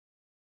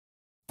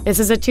This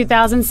is a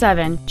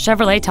 2007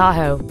 Chevrolet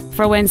Tahoe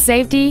for when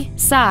safety,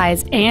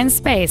 size, and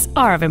space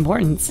are of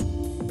importance.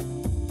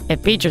 It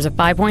features a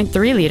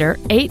 5.3-liter,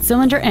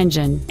 8-cylinder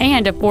engine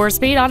and a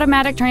 4-speed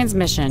automatic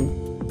transmission.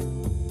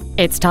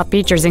 Its top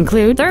features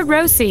include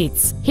third-row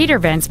seats, heater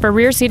vents for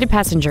rear-seated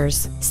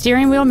passengers,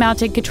 steering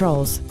wheel-mounted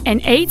controls, an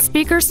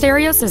 8-speaker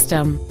stereo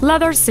system,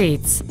 leather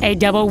seats, a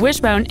double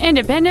wishbone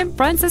independent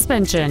front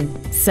suspension,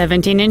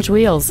 17-inch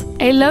wheels,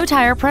 a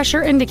low-tire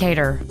pressure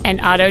indicator,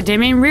 an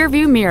auto-dimming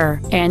rear-view mirror,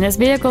 and this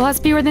vehicle has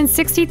fewer than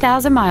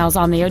 60,000 miles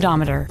on the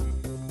odometer.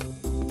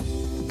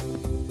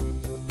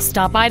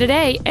 Stop by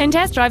today and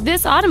test drive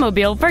this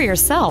automobile for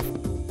yourself.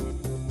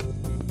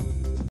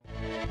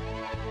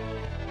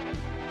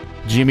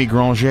 Jimmy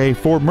Granger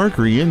Ford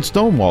Mercury in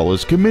Stonewall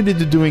is committed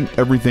to doing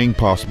everything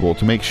possible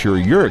to make sure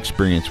your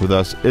experience with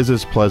us is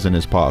as pleasant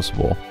as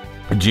possible.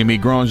 Jimmy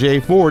Granger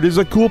Ford is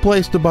a cool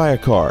place to buy a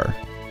car.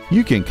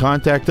 You can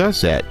contact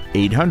us at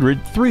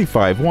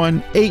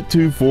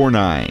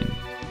 800-351-8249.